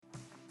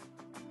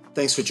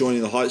Thanks for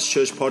joining the Heights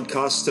Church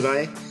podcast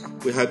today.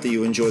 We hope that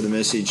you enjoy the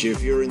message.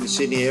 If you're in the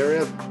Sydney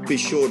area, be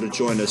sure to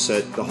join us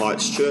at the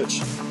Heights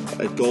Church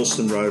at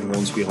Galston Road,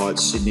 Hornsby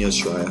Heights, Sydney,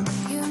 Australia.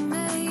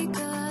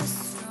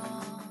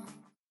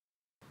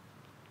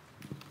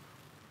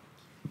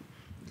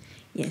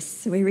 Yes,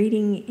 so we're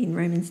reading in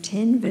Romans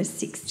 10, verse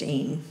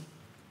 16.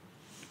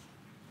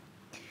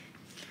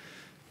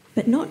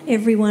 But not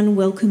everyone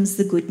welcomes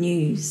the good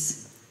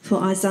news.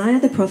 For Isaiah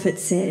the prophet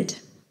said,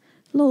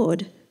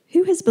 "Lord,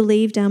 who has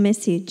believed our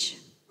message?"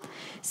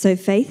 So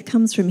faith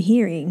comes from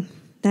hearing,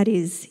 that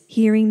is,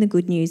 hearing the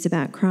good news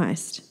about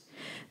Christ.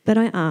 But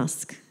I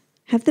ask,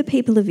 have the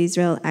people of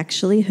Israel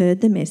actually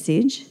heard the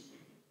message?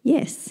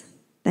 Yes,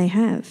 they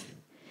have.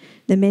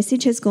 The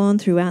message has gone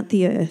throughout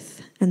the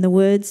earth, and the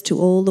words to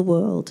all the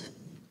world.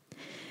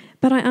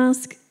 But I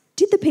ask,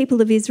 did the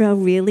people of Israel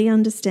really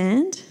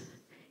understand?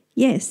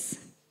 Yes,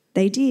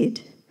 they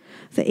did.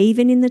 For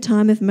even in the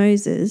time of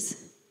Moses,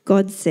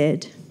 God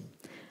said,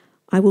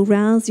 "I will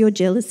rouse your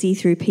jealousy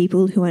through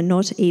people who are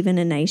not even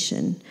a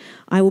nation.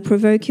 I will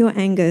provoke your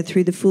anger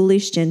through the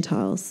foolish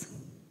Gentiles."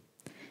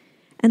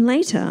 And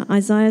later,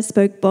 Isaiah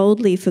spoke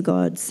boldly for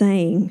God,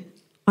 saying,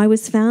 "I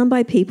was found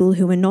by people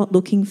who were not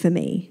looking for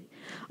me.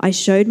 I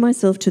showed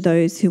myself to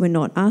those who were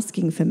not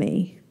asking for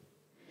me."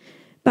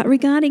 But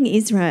regarding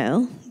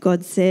Israel,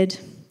 God said,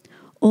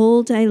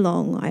 "All day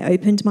long I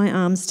opened my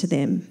arms to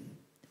them,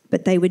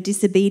 but they were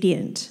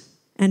disobedient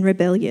and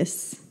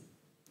rebellious."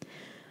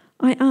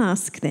 I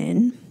ask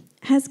then,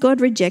 has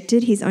God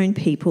rejected his own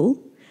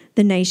people,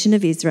 the nation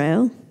of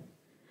Israel?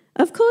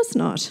 Of course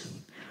not.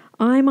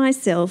 I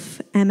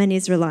myself am an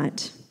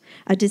Israelite,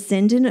 a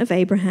descendant of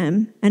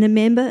Abraham and a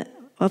member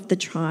of the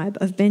tribe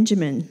of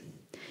Benjamin.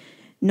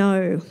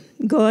 No,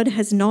 God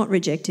has not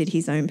rejected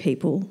his own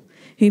people,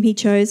 whom he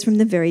chose from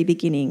the very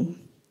beginning.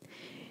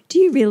 Do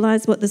you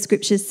realise what the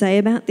scriptures say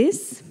about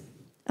this?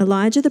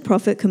 Elijah the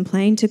prophet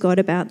complained to God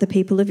about the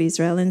people of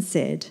Israel and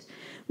said,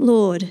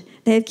 "Lord,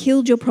 they have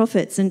killed your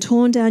prophets and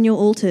torn down your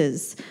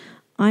altars.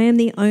 I am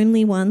the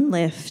only one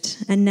left,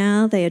 and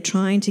now they are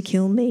trying to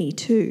kill me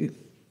too."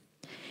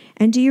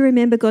 And do you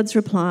remember God's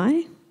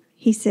reply?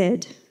 He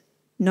said,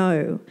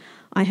 "No,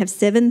 I have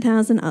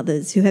 7,000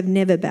 others who have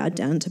never bowed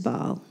down to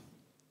Baal."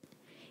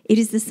 It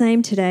is the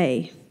same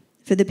today.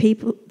 For a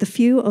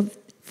few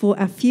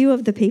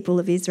of the people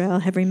of Israel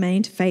have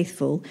remained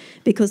faithful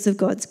because of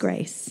God's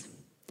grace,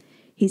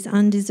 his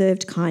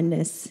undeserved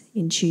kindness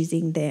in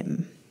choosing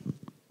them.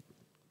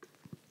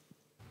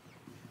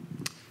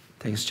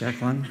 Thanks,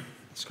 Jacqueline.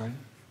 That's great.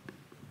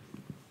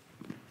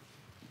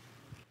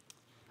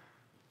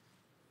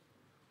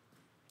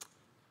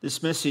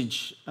 This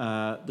message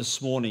this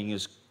morning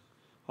is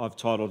I've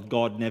titled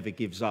 "God Never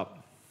Gives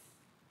Up."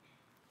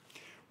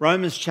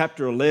 Romans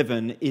chapter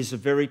 11 is a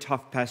very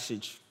tough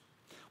passage.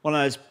 One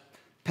of those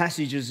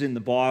passages in the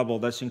Bible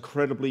that's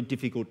incredibly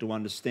difficult to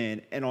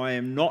understand, and I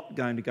am not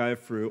going to go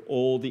through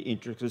all the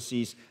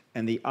intricacies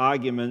and the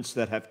arguments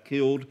that have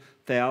killed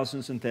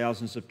thousands and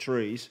thousands of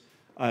trees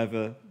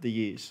over the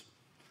years.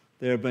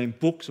 There have been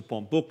books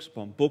upon books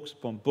upon books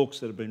upon books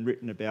that have been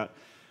written about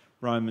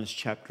Romans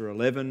chapter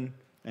 11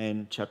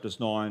 and chapters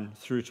 9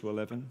 through to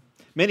 11.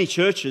 Many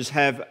churches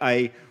have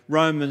a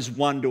Romans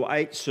 1 to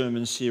 8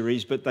 sermon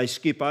series, but they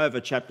skip over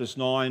chapters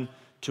 9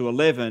 to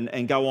 11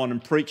 and go on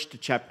and preach to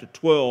chapter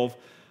 12,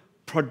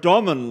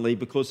 predominantly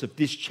because of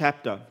this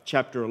chapter,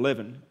 chapter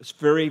 11. It's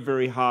very,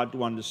 very hard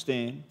to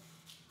understand.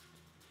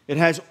 It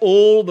has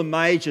all the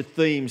major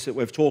themes that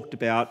we've talked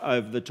about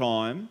over the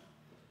time,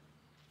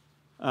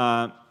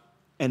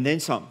 and then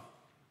some.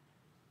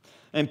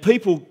 And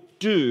people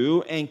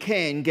do and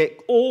can get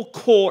all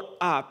caught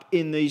up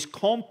in these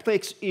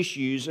complex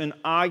issues and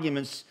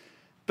arguments,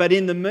 but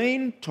in the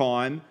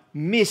meantime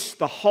miss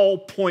the whole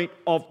point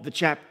of the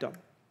chapter.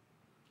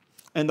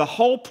 And the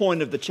whole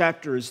point of the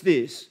chapter is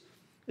this,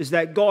 is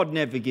that God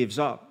never gives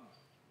up.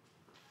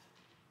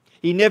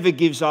 He never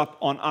gives up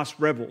on us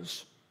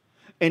rebels,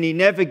 and he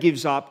never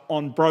gives up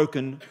on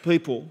broken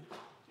people.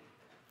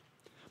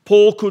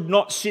 Paul could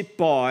not sit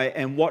by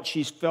and watch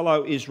his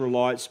fellow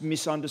Israelites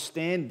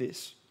misunderstand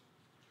this.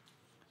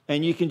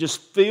 And you can just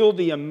feel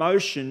the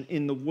emotion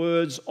in the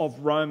words of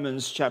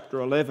Romans chapter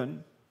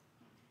 11.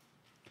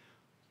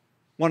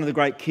 One of the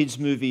great kids'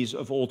 movies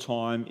of all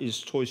time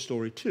is Toy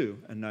Story 2,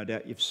 and no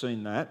doubt you've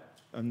seen that,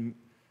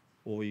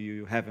 or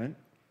you haven't.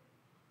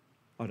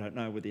 I don't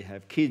know whether you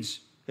have.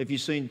 Kids, have you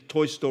seen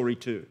Toy Story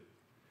 2?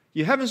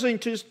 You haven't seen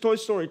Toy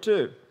Story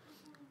 2?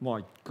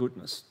 My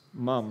goodness,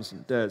 mums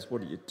and dads,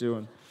 what are you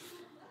doing?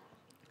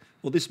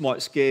 Well, this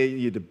might scare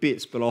you to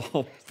bits, but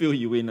I'll fill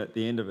you in at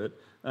the end of it.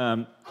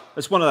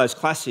 It's one of those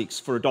classics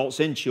for adults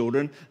and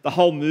children. The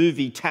whole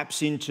movie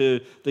taps into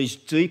these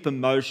deep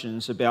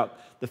emotions about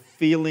the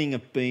feeling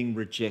of being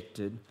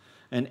rejected.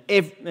 And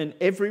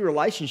every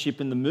relationship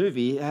in the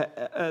movie,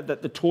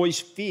 that the toys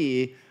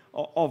fear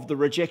of the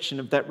rejection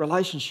of that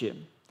relationship.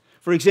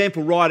 For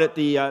example, right at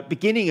the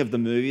beginning of the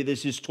movie,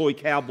 there's this toy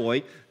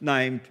cowboy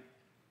named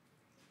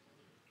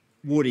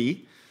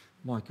Woody.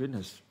 My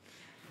goodness.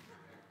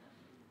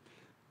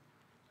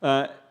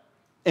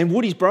 And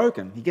Woody's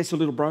broken. He gets a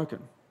little broken.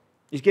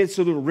 He gets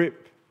a little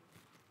ripped.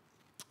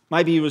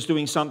 Maybe he was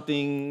doing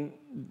something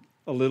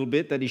a little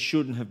bit that he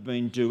shouldn't have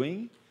been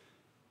doing,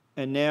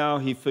 and now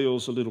he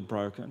feels a little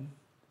broken.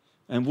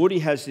 And Woody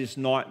has this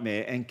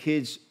nightmare, and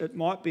kids, it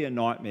might be a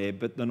nightmare,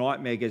 but the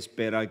nightmare gets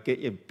better. Get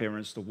your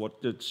parents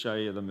to show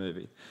you the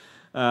movie,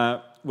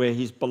 where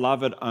his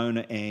beloved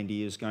owner,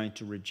 Andy, is going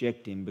to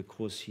reject him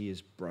because he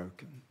is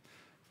broken.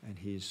 And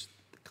here's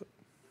the clip.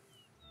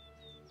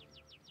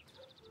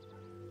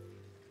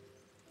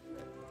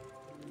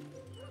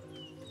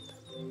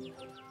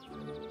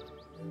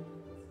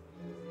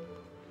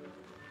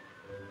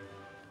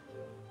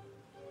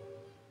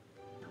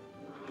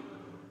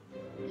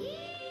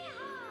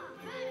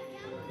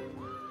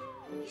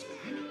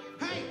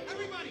 Hey,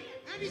 everybody!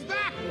 Andy's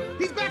back!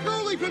 He's back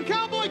early from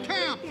cowboy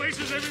camp!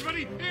 Places,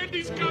 everybody!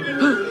 Andy's coming!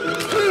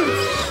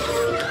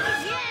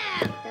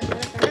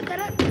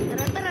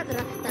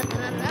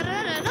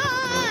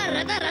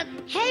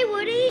 Hey,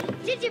 Woody!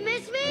 Did you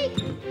miss me?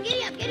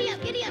 Giddy up, giddy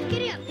up, giddy up,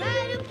 giddy up!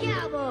 Ride him,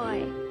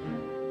 cowboy!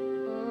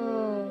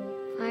 Oh,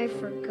 I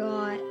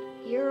forgot.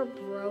 You're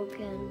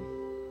broken.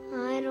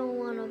 I don't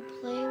want to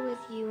play with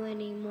you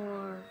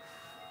anymore.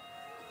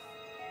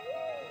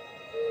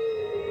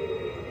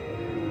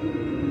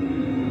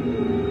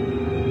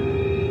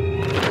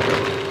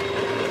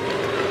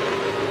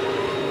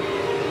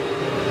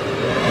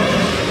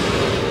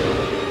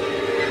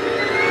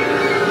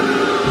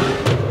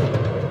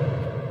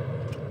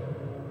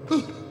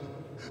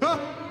 No!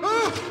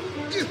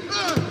 Andy!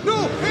 No!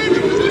 No,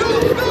 Andy!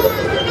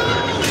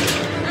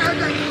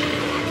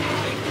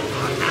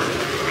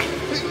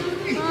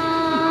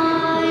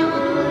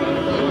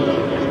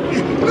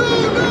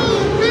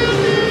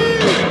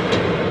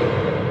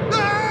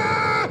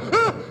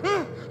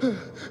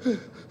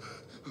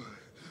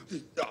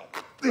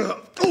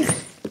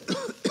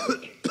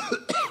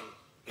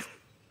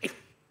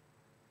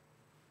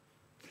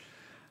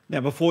 Now,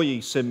 before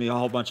you send me a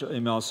whole bunch of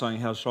emails saying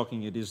how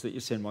shocking it is that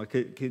you send my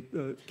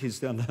kids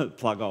down the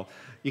plug hole,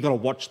 you've got to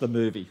watch the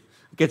movie.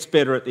 It gets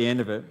better at the end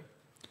of it.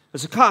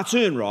 It's a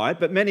cartoon, right?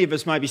 But many of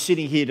us may be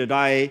sitting here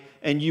today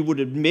and you would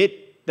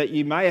admit that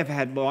you may have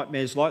had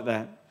nightmares like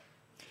that.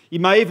 You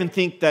may even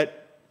think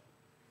that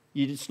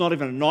it's not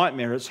even a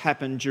nightmare, it's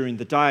happened during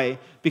the day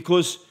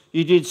because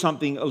you did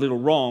something a little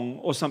wrong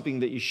or something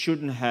that you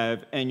shouldn't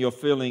have and you're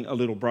feeling a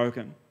little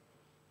broken.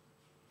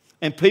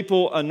 And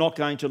people are not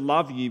going to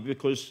love you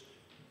because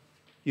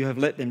you have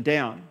let them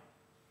down.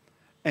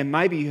 And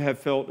maybe you have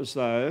felt as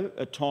though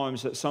at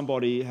times that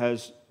somebody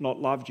has not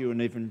loved you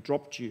and even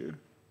dropped you.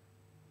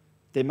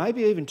 There may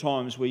be even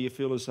times where you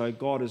feel as though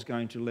God is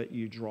going to let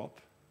you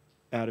drop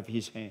out of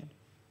his hand.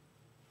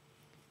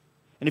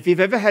 And if you've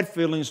ever had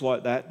feelings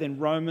like that, then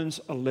Romans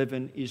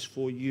 11 is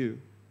for you.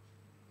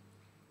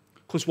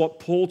 Because what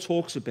Paul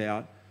talks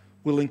about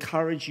will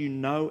encourage you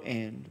no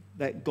end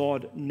that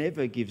God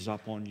never gives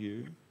up on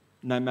you,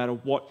 no matter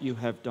what you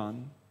have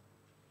done.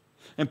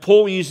 And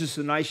Paul uses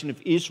the nation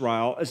of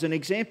Israel as an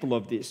example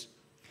of this.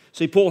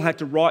 See, Paul had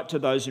to write to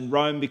those in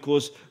Rome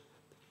because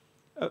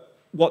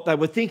what they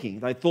were thinking.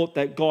 They thought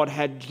that God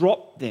had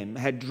dropped them,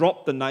 had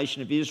dropped the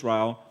nation of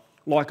Israel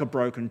like a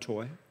broken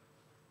toy.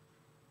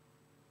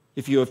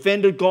 If you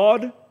offended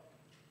God,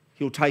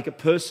 he'll take it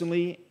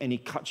personally and he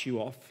cuts you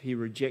off. He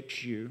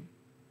rejects you.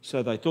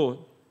 So they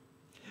thought.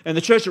 And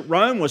the church at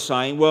Rome was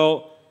saying,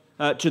 well,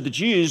 to the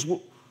Jews,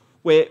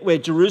 where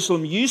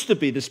Jerusalem used to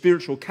be the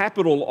spiritual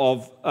capital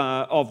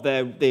of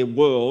their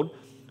world,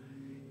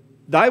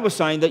 they were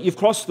saying that you've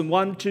crossed them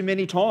one too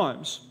many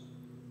times.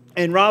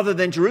 And rather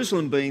than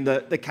Jerusalem being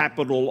the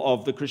capital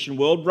of the Christian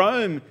world,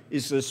 Rome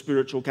is the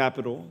spiritual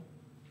capital.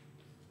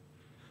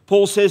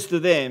 Paul says to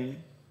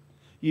them,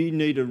 you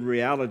need a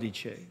reality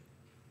check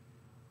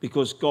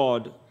because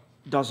God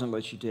doesn't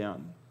let you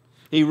down.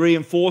 He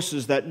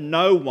reinforces that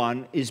no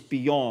one is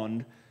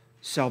beyond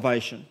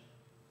salvation.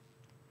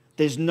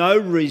 There's no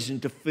reason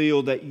to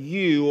feel that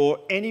you or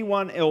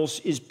anyone else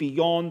is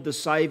beyond the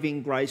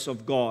saving grace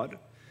of God.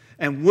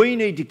 And we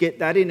need to get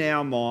that in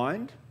our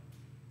mind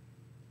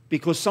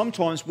because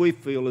sometimes we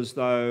feel as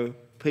though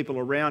people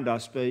around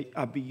us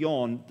are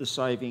beyond the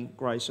saving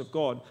grace of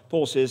God.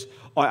 Paul says,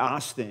 I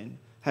ask then,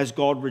 has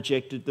God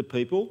rejected the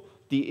people,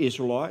 the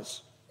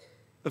Israelites?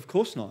 Of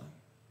course not.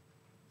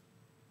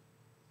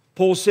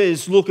 Paul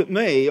says, look at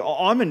me,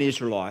 I'm an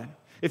Israelite.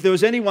 If there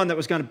was anyone that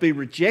was going to be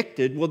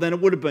rejected, well, then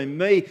it would have been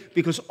me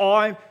because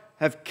I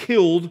have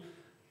killed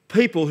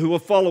people who were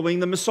following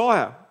the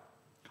Messiah.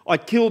 I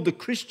killed the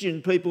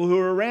Christian people who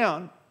were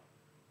around.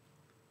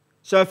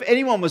 So if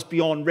anyone was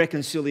beyond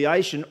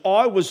reconciliation,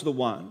 I was the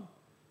one.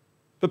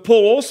 But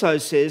Paul also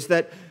says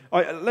that,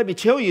 let me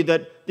tell you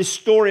that this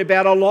story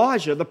about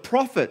Elijah, the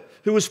prophet,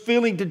 who was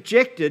feeling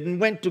dejected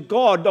and went to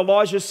God,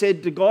 Elijah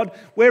said to God,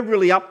 we're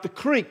really up the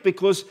creek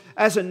because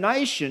as a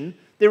nation,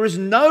 there is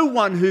no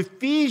one who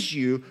fears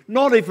you,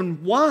 not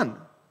even one.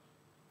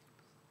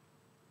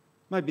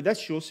 Maybe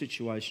that's your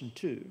situation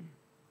too.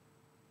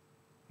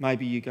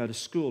 Maybe you go to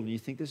school and you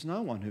think there's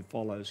no one who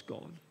follows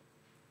God.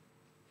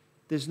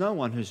 there's no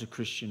one who's a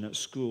Christian at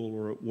school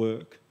or at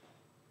work.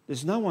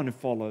 There's no one who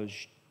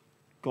follows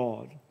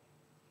God.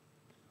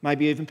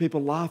 Maybe even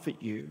people laugh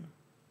at you.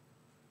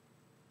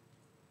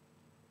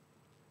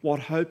 What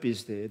hope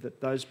is there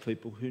that those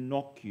people who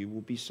knock you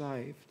will be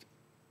saved?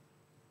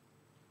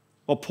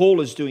 What Paul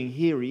is doing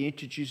here, he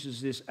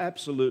introduces this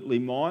absolutely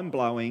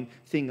mind-blowing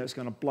thing that's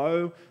going to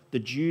blow the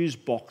Jews'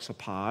 box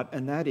apart,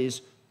 and that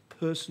is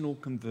personal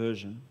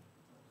conversion.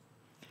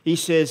 He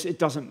says it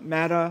doesn't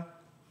matter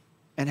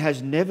and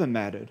has never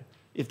mattered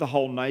if the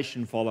whole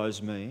nation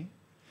follows me,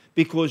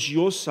 because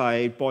you're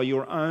saved by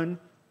your own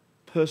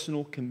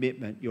personal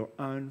commitment, your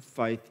own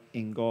faith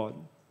in God.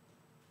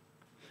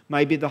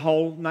 Maybe the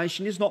whole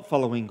nation is not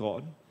following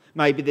God.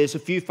 Maybe there's a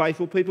few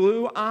faithful people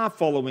who are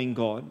following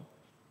God.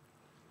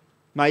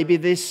 Maybe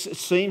this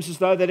seems as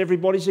though that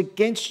everybody's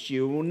against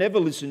you and will never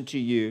listen to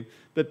you.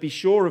 But be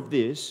sure of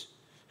this,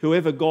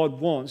 whoever God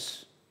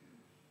wants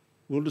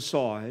will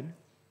decide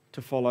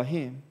to follow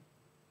him,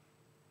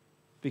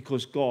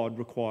 because God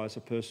requires a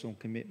personal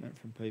commitment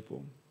from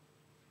people.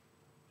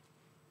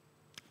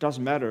 It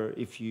doesn't matter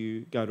if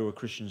you go to a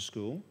Christian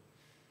school.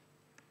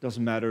 It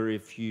doesn't matter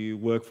if you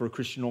work for a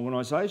Christian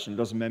organisation. It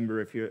doesn't matter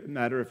if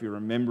you're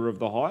a member of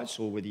the Heights,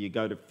 or whether you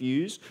go to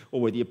Fuse, or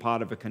whether you're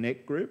part of a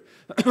Connect group,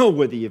 or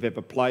whether you've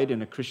ever played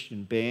in a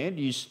Christian band.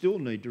 You still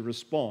need to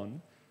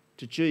respond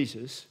to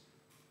Jesus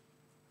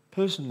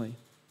personally.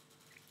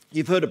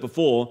 You've heard it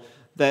before,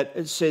 that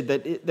it said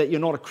that you're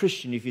not a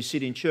Christian if you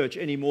sit in church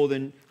any more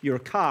than you're a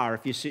car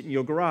if you sit in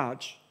your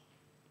garage.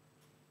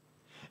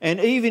 And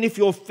even if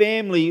your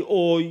family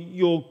or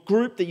your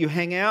group that you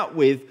hang out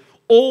with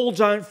all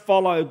don't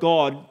follow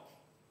God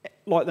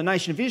like the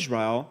nation of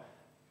Israel,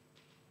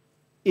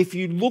 if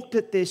you looked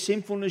at their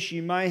sinfulness,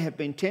 you may have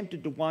been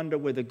tempted to wonder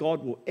whether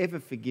God will ever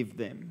forgive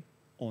them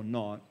or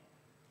not.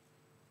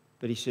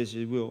 But he says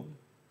he will.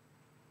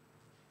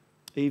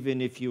 Even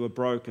if you are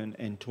broken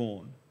and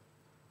torn,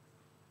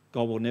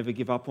 God will never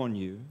give up on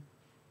you,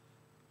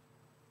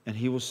 and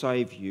he will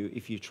save you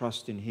if you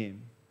trust in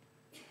him,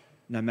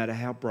 no matter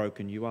how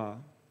broken you are.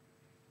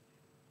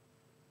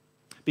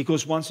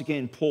 Because once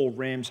again, Paul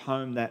rams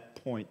home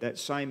that point, that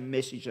same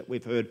message that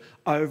we've heard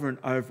over and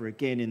over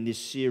again in this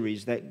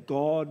series, that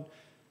God,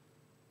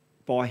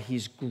 by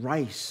his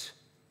grace,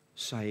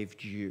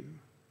 saved you,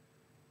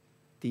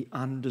 the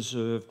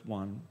undeserved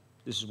one.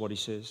 This is what he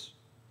says.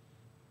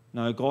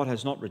 No, God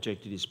has not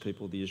rejected his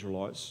people, the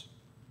Israelites,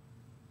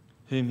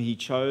 whom he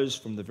chose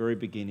from the very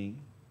beginning.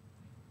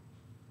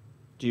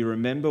 Do you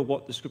remember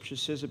what the scripture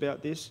says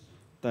about this?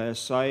 They are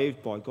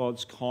saved by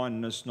God's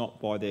kindness,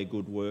 not by their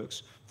good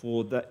works.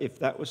 For that, if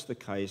that was the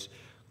case,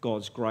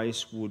 God's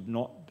grace would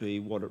not be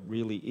what it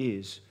really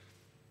is,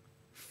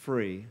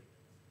 free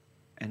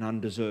and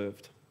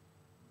undeserved.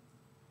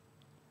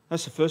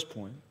 That's the first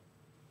point.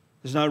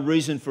 There's no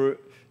reason for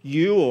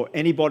you or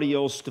anybody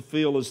else to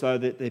feel as though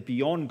that they're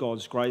beyond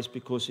God's grace,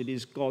 because it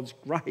is God's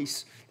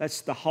grace. That's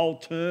the whole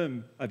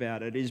term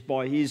about it, is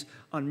by his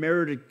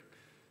unmerited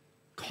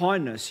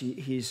kindness,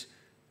 his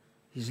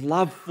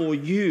love for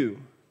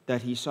you,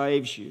 that he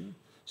saves you.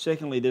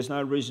 Secondly, there's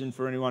no reason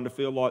for anyone to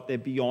feel like they're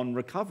beyond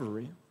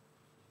recovery.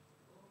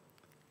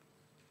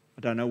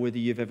 I don't know whether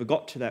you've ever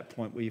got to that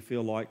point where you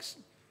feel like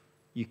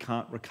you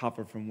can't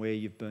recover from where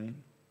you've been.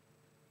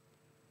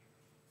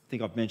 I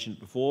think I've mentioned it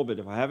before, but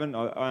if I haven't,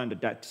 I owned a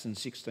Datsun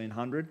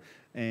 1600,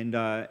 and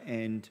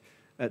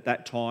at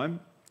that time,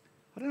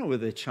 I don't know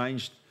whether they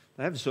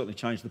haven't certainly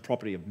changed the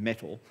property of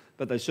metal,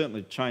 but they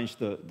certainly changed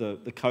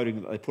the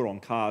coating that they put on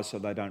cars so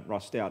they don't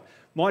rust out.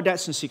 My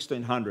Datsun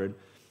 1600,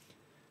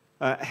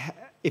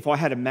 if I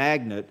had a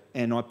magnet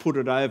and I put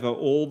it over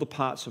all the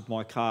parts of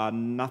my car,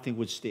 nothing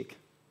would stick.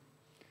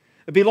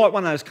 It'd be like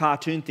one of those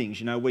cartoon things,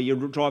 you know, where you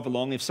drive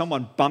along, if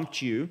someone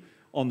bumped you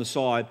on the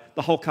side,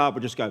 the whole car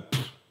would just go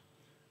pfft,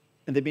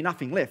 and there'd be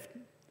nothing left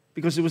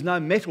because there was no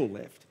metal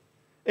left.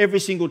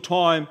 Every single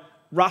time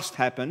rust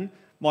happened,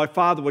 my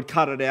father would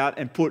cut it out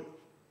and put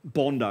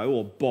Bondo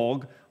or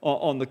bog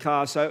on the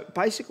car. So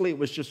basically it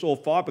was just all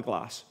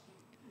fiberglass.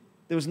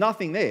 There was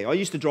nothing there. I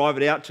used to drive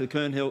it out to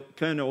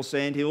Kernell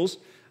Sandhills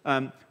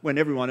when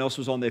everyone else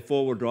was on their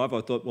four-wheel drive.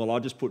 I thought, well, I'll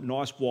just put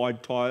nice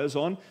wide tyres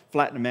on,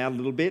 flatten them out a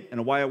little bit, and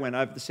away I went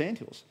over the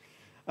sandhills.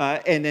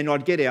 And then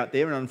I'd get out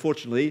there, and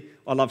unfortunately,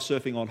 I love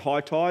surfing on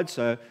high tide,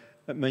 so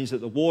it means that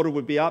the water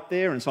would be up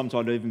there, and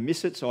sometimes I'd even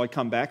miss it. So I'd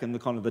come back, and the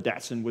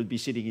Datsun would be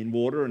sitting in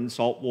water and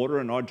salt water,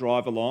 and I'd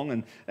drive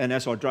along. And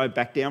as I drove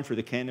back down through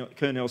the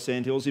Kernell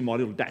Sandhills in my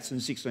little Datsun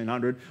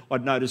 1600,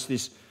 I'd noticed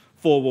this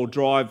four-wheel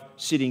drive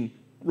sitting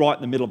right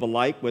in the middle of a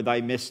lake where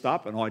they messed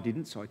up, and I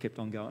didn't, so I kept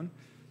on going.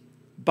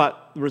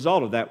 But the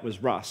result of that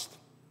was rust,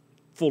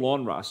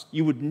 full-on rust.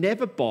 You would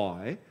never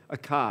buy a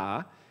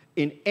car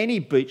in any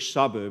beach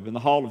suburb in the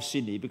whole of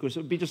Sydney because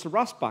it would be just a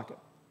rust bucket.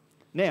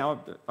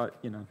 Now,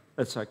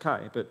 that's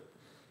okay, but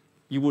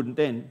you wouldn't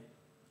then.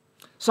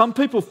 Some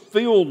people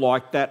feel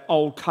like that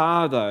old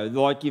car, though,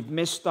 like you've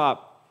messed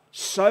up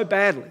so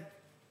badly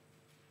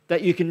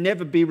that you can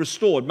never be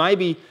restored.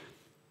 Maybe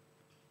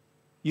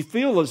you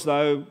feel as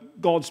though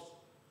God's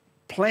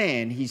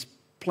plan, his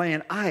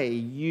plan A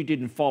you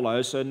didn't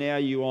follow, so now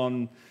you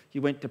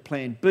went to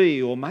plan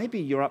B, or maybe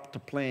you're up to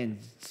plan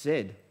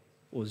Z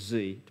or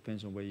Z,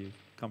 depends on where you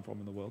come from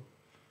in the world.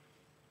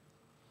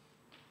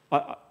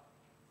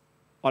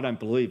 I don't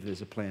believe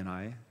there's a plan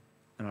A,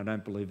 and I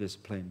don't believe there's a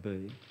plan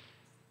B.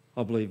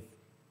 I believe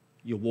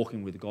you're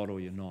walking with God or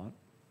you're not.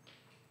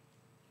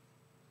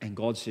 And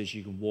God says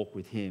you can walk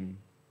with him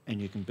and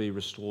you can be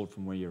restored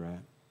from where you're at.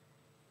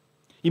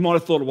 You might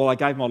have thought, well, I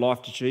gave my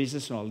life to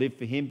Jesus and I lived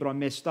for him, but I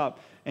messed up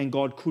and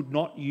God could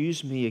not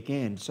use me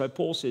again. So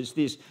Paul says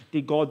this,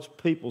 did God's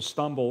people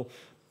stumble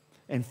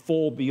and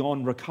fall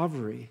beyond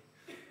recovery?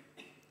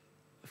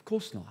 Of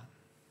course not.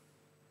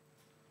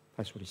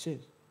 That's what he says.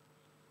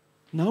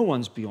 No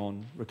one's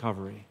beyond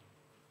recovery.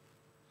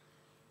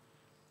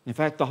 In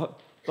fact, the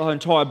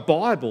entire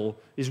Bible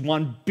is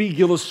one big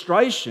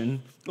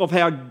illustration of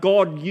how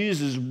God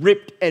uses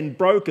ripped and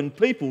broken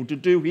people to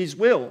do his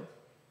will.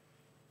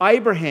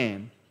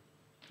 Abraham,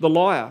 the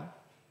liar.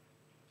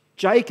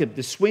 Jacob,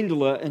 the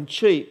swindler and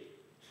cheat.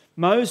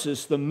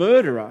 Moses, the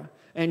murderer.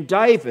 And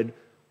David,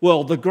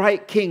 well, the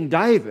great King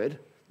David,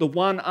 the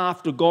one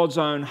after God's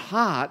own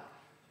heart,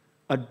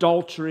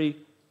 adultery,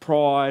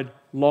 pride,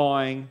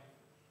 lying,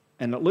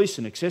 and at least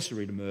an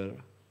accessory to murder.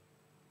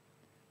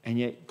 And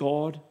yet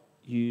God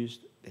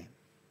used them.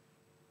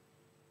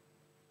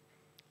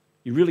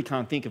 You really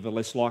can't think of a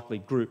less likely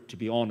group to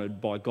be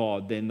honoured by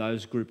God than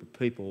those group of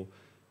people.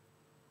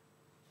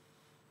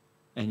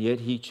 And yet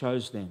he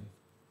chose them.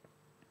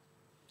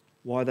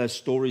 Why those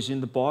stories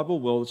in the Bible?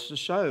 Well, it's to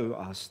show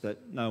us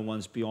that no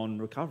one's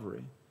beyond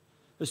recovery.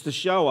 It's to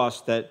show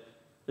us that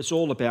it's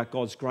all about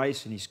God's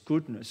grace and his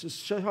goodness. It's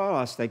to show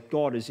us that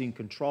God is in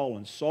control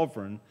and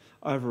sovereign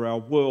over our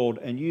world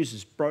and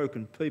uses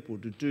broken people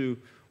to do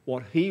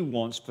what he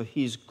wants for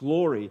his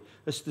glory.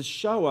 It's to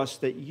show us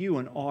that you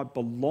and I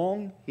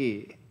belong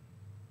here.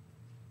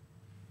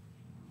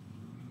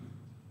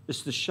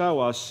 It's to show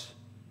us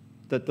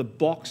that the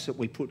box that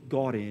we put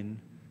God in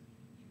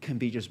can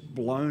be just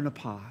blown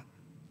apart.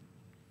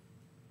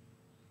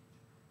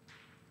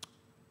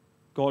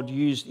 God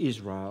used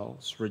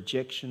Israel's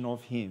rejection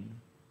of him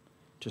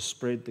to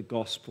spread the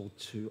gospel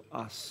to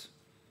us,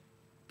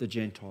 the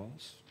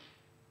Gentiles.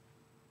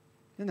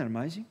 Isn't that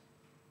amazing?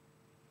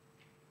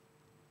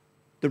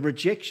 The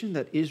rejection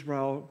that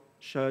Israel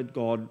showed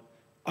God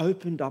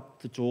opened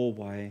up the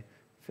doorway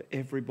for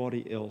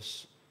everybody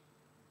else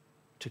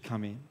to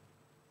come in.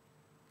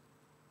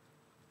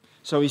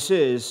 So he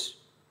says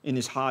in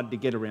this hard to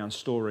get around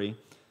story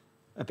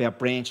about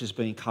branches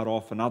being cut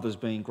off and others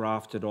being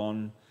grafted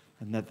on,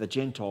 and that the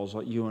Gentiles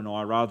like you and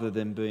I, rather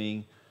than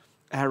being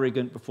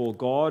arrogant before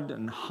God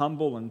and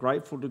humble and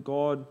grateful to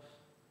God,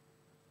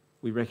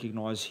 we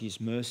recognise his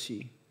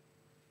mercy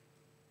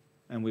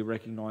and we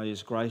recognise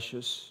he's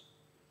gracious.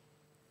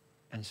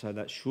 And so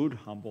that should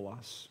humble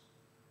us,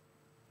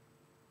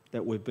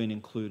 that we've been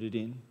included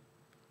in.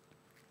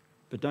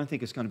 But don't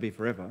think it's going to be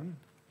forever.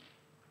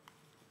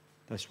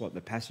 That's what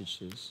the passage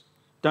says.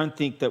 Don't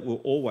think that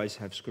we'll always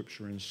have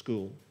scripture in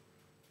school,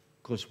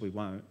 because we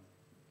won't.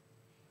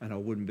 And I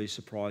wouldn't be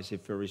surprised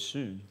if very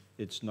soon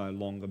it's no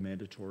longer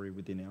mandatory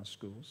within our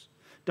schools.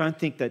 Don't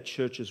think that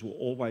churches will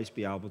always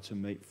be able to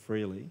meet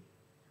freely.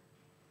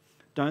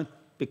 Don't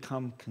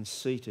become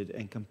conceited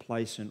and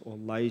complacent or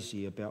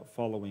lazy about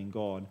following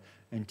God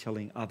and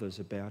telling others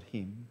about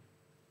him.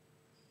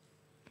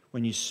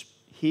 When you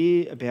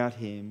hear about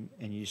him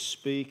and you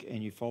speak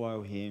and you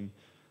follow him,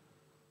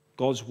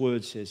 God's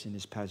word says in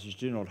this passage,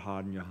 do not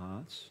harden your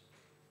hearts.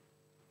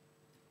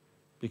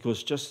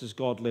 Because just as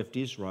God left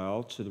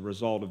Israel to the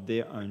result of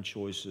their own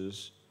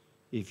choices,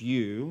 if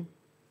you,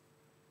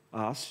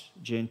 us,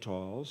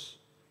 Gentiles,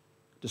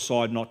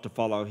 decide not to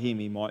follow him,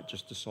 he might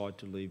just decide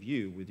to leave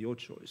you with your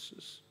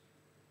choices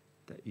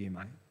that you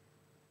make.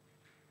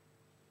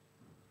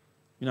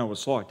 You know what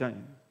it's like, don't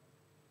you?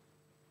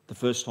 The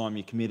first time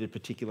you committed a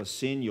particular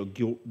sin, you're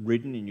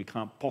guilt-ridden and you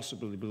can't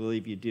possibly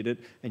believe you did it,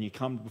 and you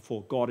come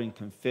before God in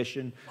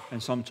confession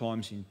and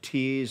sometimes in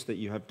tears that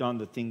you have done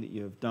the thing that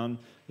you have done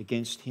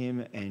against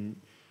him, and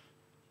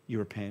you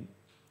repent.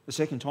 The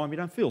second time, you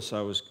don't feel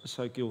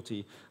so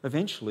guilty.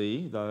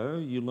 Eventually, though,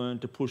 you learn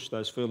to push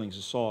those feelings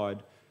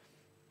aside,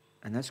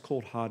 and that's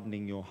called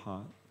hardening your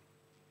heart.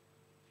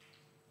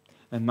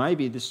 And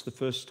maybe this is the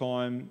first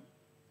time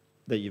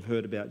that you've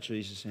heard about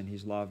Jesus and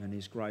his love and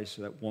his grace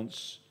that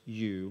wants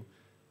you,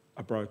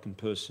 a broken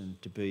person,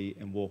 to be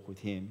and walk with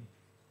him.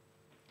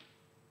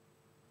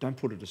 Don't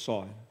put it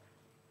aside,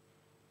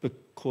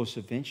 because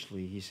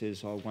eventually he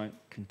says, I won't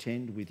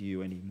contend with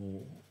you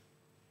anymore.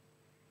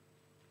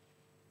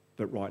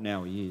 But right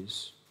now he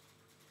is.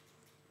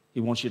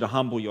 He wants you to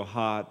humble your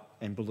heart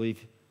and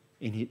believe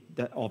in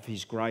of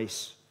his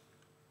grace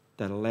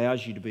that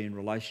allows you to be in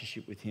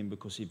relationship with him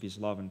because of his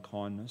love and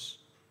kindness.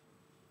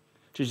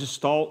 Jesus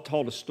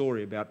told a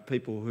story about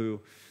people who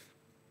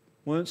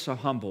weren't so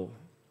humble,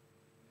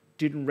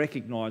 didn't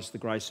recognise the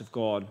grace of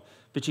God,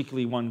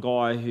 particularly one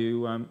guy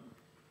who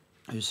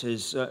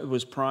who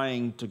was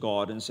praying to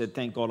God and said,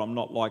 thank God I'm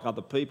not like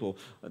other people.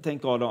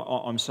 Thank God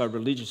I'm so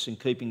religious in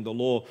keeping the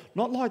law.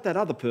 Not like that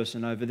other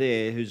person over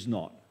there who's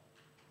not.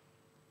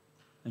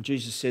 And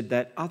Jesus said,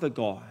 that other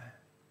guy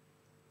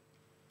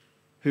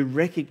who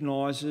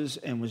recognises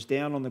and was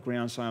down on the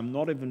ground saying, I'm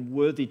not even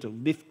worthy to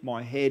lift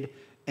my head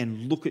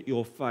and look at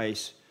your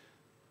face,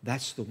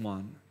 that's the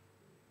one.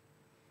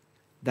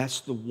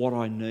 That's what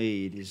I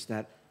need, is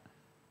that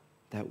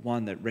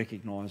one that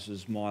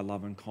recognises my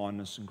love and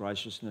kindness and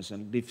graciousness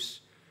and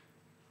lifts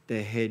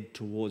their head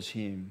towards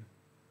him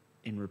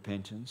in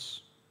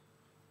repentance.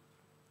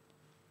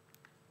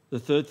 The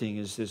third thing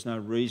is there's no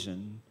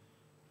reason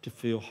to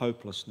feel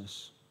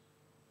hopelessness.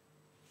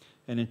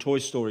 And in Toy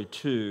Story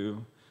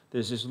 2,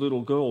 there's this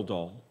little girl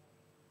doll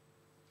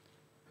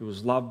who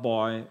was loved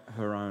by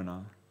her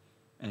owner,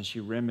 and she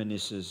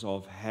reminisces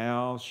of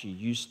how she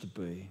used to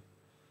be,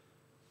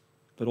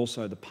 but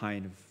also the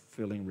pain of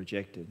feeling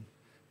rejected.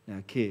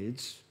 Now,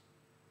 kids,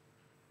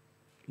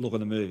 look at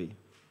the movie,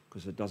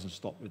 because it doesn't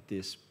stop with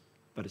this,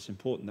 but it's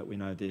important that we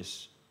know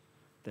this,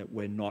 that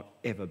we're not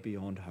ever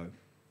beyond hope.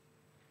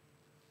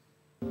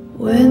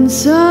 When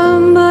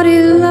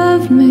somebody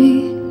loved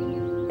me,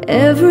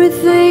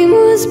 everything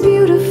was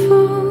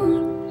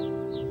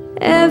beautiful.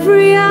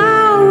 Every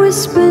hour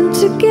spent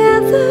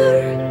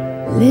together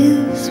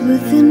lives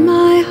within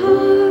my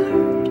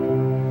heart.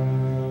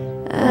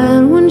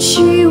 And when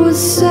she was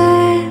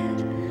sad,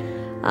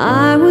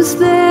 I was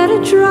there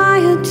to dry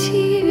her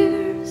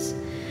tears.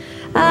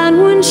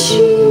 And when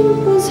she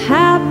was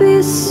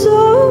happy,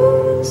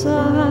 so was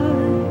I.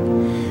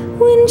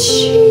 When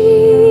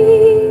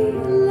she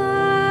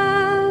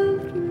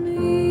loved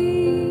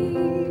me,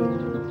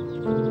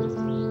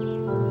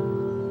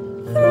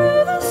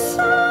 through the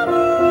summer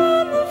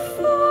and the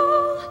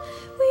fall,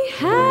 we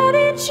had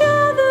each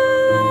other,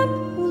 that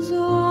was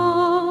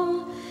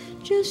all.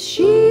 Just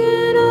she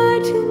and I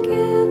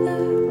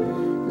together,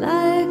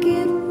 like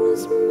it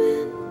was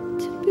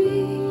meant to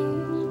be.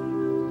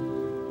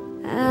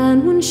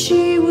 And when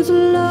she was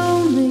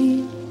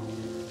lonely,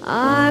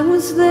 I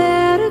was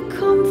there to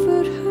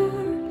comfort her.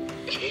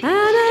 And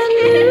I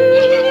knew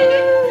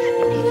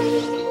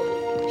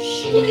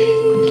she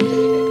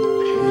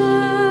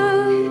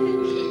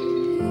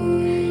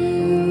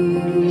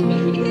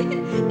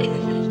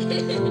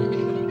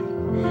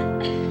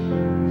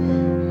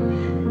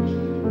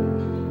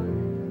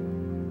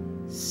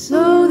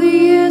So the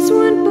years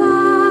went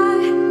by,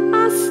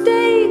 I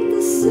stayed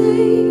the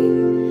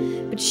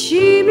same, but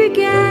she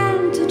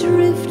began to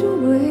drift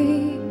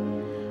away.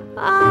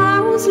 I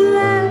was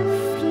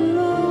left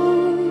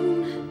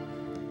alone,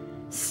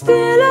 still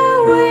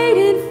I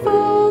waited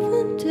for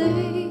the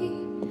day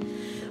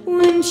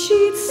when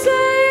she'd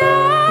say,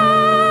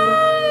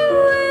 I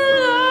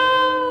will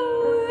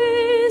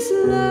always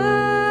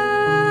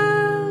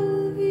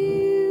love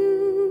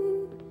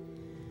you.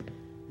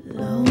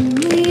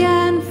 Lonely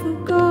and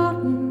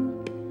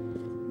forgotten,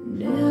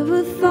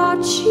 never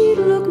thought she'd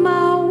look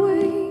my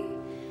way.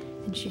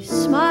 And she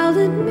smiled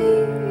at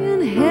me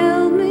and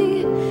held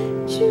me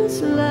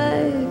just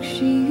like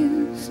she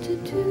used to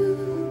do.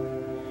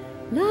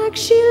 Like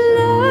she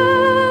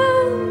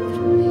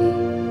loved me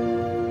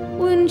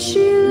when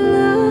she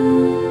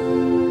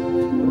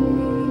loved me.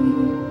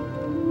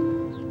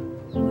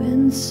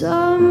 When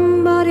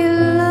somebody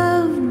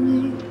loved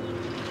me,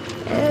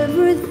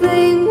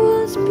 everything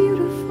was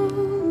beautiful.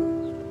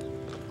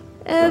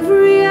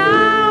 Every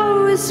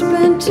hour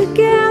spent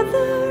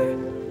together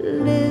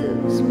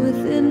lives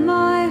within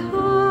my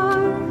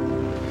heart.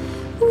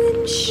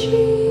 When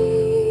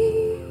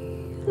she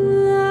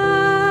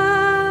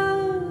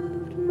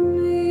loved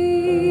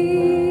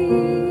me.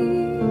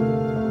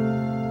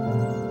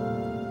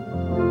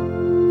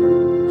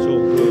 It's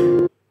all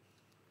good.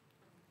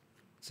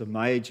 It's a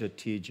major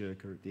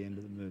tearjerker at the end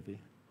of the movie.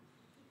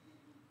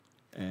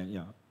 And,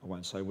 I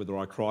won't say whether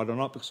I cried or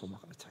not, because I'm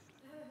not going to take that.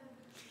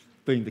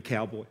 Being the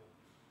cowboy.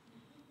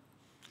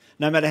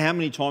 No matter how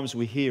many times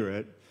we hear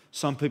it,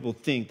 some people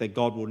think that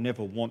God will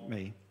never want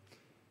me,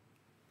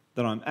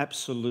 that I'm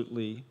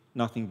absolutely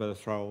nothing but a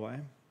throwaway.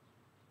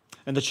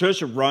 And the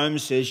Church of Rome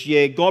says,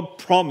 yeah, God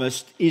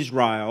promised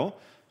Israel,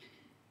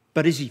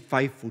 but is he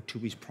faithful to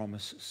his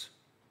promises?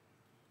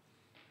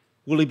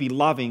 Will he be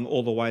loving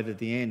all the way to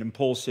the end? And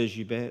Paul says,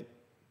 you bet.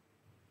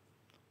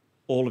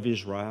 All of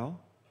Israel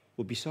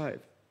will be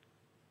saved.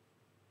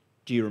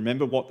 Do you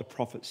remember what the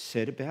prophet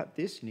said about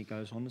this? And he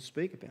goes on to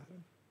speak about it.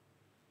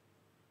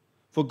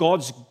 For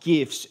God's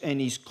gifts and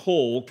his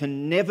call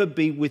can never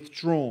be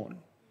withdrawn.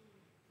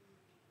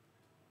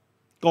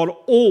 God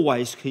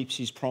always keeps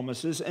his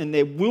promises, and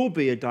there will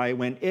be a day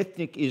when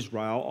ethnic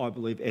Israel, I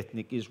believe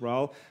ethnic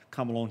Israel,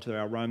 come along to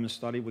our Roman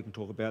study, we can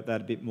talk about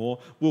that a bit more,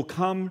 will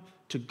come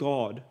to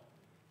God,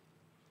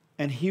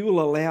 and he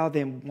will allow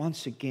them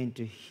once again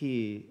to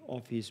hear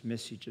of his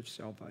message of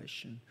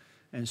salvation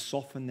and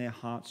soften their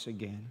hearts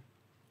again.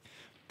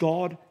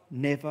 God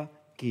never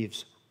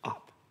gives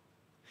up.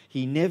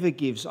 He never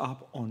gives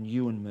up on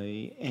you and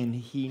me, and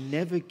He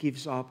never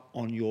gives up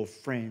on your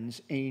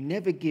friends, and He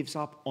never gives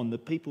up on the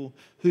people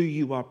who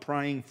you are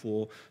praying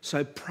for.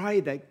 So pray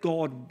that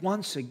God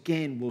once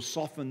again will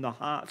soften the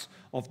hearts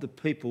of the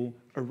people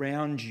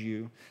around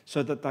you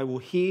so that they will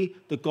hear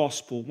the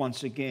gospel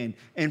once again.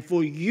 And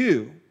for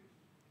you,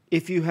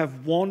 if you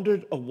have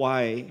wandered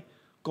away,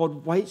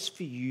 God waits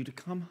for you to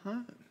come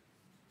home.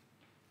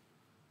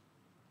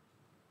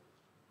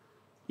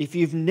 If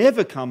you've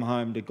never come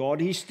home to God,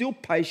 He still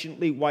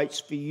patiently waits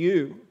for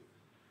you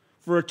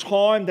for a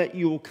time that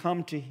you will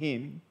come to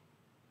Him.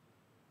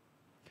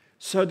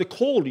 So the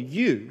call to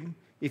you,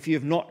 if you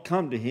have not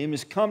come to Him,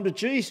 is come to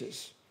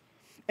Jesus.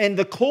 And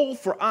the call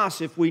for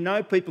us, if we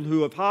know people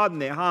who have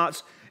hardened their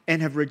hearts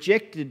and have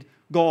rejected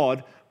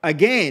God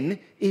again,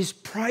 is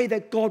pray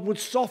that God would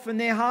soften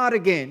their heart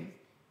again,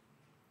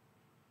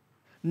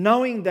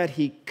 knowing that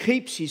He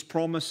keeps His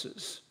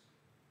promises.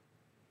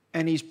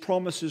 And His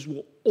promises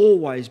will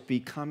always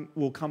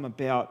come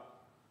about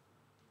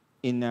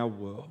in our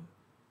world.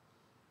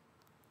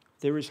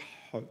 There is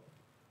hope.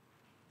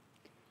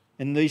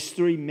 In these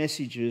three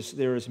messages,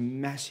 there is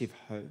massive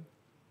hope.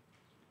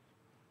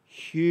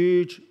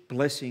 Huge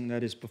blessing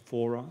that is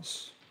before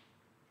us.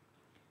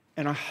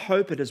 And I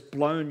hope it has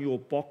blown your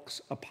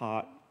box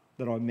apart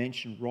that I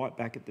mentioned right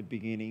back at the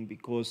beginning,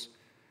 because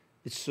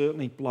it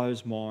certainly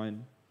blows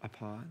mine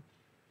apart.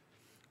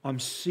 I'm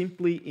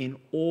simply in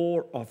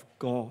awe of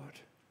God.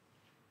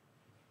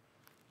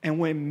 And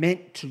we're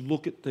meant to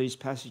look at these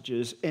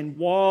passages, and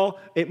while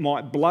it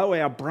might blow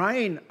our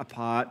brain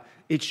apart,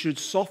 it should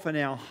soften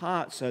our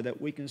heart so that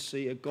we can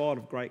see a God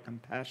of great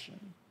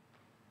compassion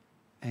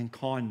and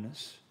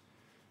kindness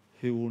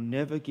who will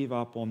never give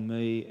up on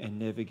me and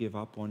never give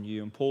up on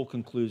you. And Paul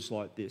concludes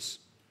like this.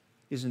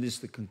 Isn't this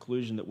the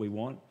conclusion that we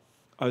want?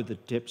 Oh, the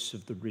depths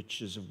of the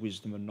riches of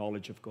wisdom and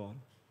knowledge of God.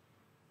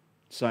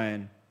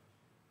 Saying,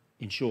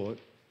 in short,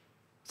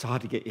 it's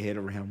hard to get your head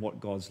around what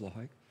God's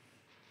like.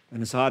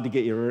 And it's hard to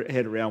get your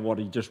head around what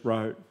He just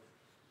wrote.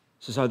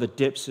 So the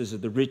depths of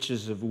the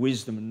riches of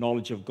wisdom and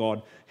knowledge of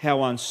God,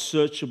 how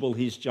unsearchable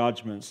His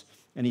judgments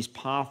and His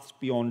paths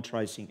beyond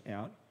tracing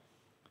out.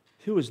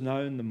 Who has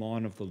known the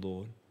mind of the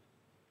Lord?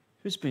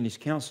 Who's been His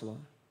counselor?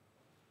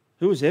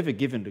 Who has ever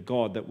given to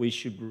God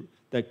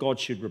that God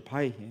should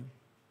repay Him?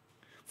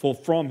 For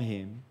from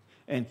Him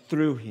and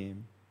through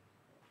Him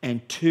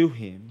and to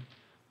Him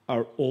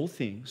are all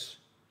things.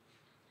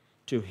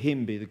 To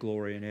Him be the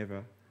glory and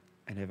ever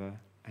and ever.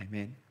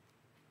 Amen.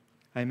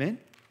 Amen.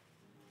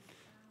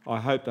 I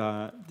hope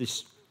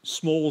this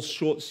small,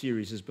 short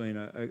series has been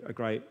a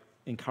great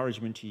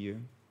encouragement to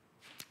you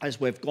as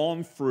we've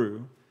gone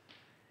through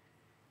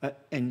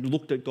and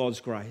looked at God's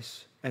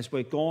grace, as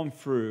we've gone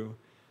through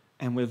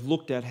and we've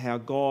looked at how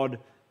God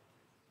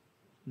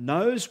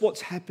knows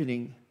what's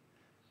happening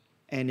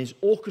and is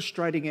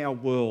orchestrating our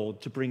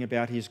world to bring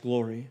about His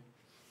glory,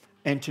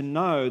 and to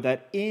know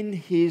that in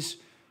His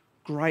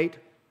great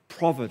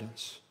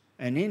providence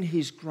and in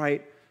His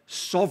great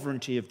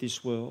sovereignty of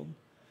this world,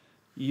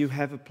 you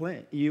have a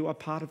plan. You are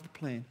part of the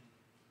plan.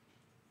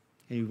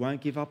 And He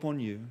won't give up on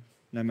you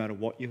no matter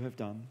what you have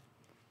done.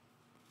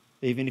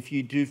 Even if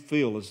you do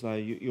feel as though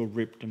you're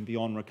ripped and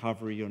beyond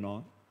recovery, you're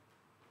not.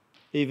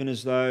 Even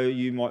as though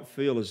you might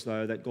feel as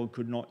though that God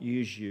could not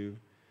use you,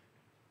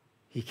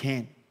 He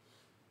can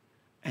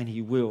and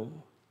He will.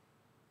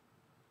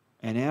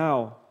 And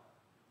our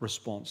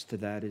response to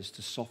that is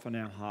to soften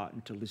our heart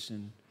and to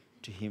listen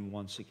to Him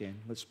once again.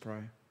 Let's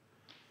pray.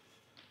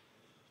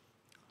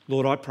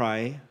 Lord, I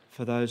pray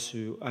for those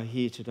who are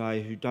here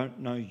today who don't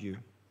know You.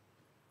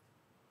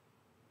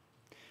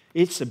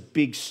 It's a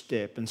big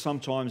step, and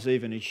sometimes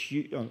even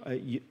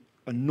an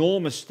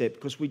enormous step,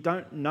 because we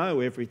don't know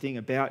everything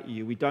about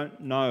You. We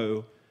don't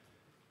know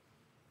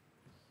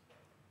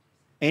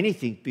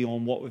anything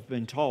beyond what we've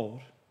been told.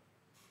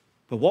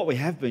 But what we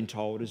have been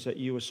told is that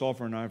You are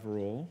sovereign over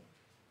all,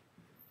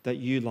 that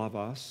You love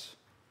us,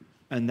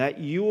 and that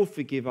You will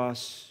forgive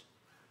us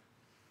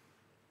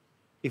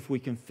if we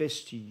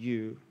confess to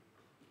You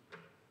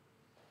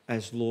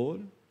as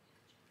Lord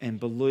and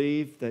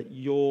believe that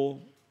Your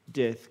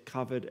death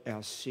covered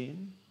our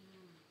sin.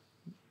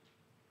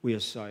 We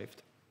are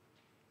saved.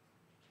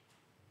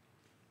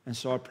 And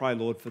so I pray,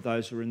 Lord, for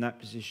those who are in that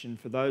position,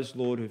 for those,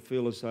 Lord, who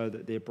feel as though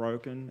that they're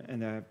broken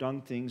and they have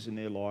done things in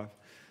their life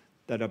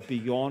that are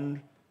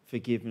beyond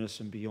forgiveness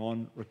and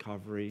beyond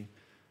recovery.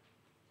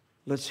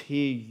 Let's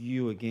hear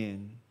You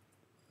again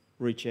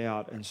reach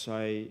out and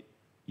say,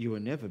 You are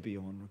never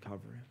beyond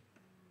recovery.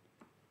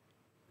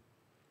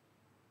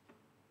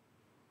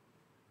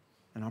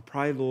 And I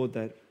pray, Lord,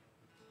 that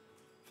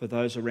for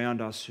those around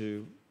us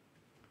who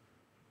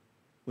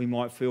we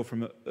might feel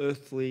from an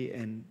earthly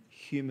and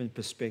human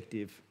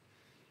perspective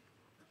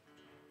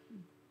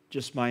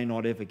just may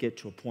not ever get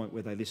to a point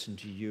where they listen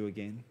to You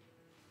again.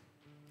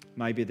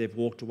 Maybe they've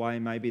walked away,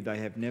 maybe they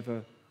have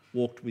never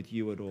walked with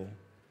You at all.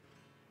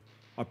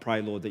 I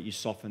pray, Lord, that You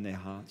soften their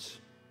hearts.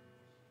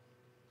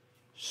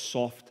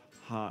 Soft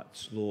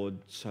hearts, Lord,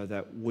 so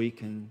that we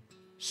can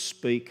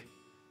speak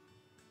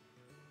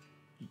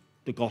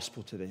the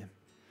gospel to them,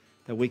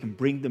 that we can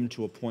bring them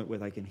to a point where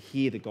they can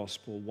hear the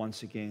gospel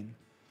once again.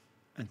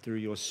 And through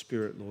your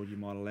Spirit, Lord, you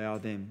might allow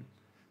them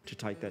to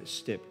take that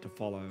step to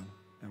follow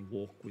and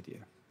walk with you.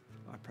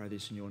 I pray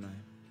this in your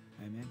name.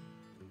 Amen.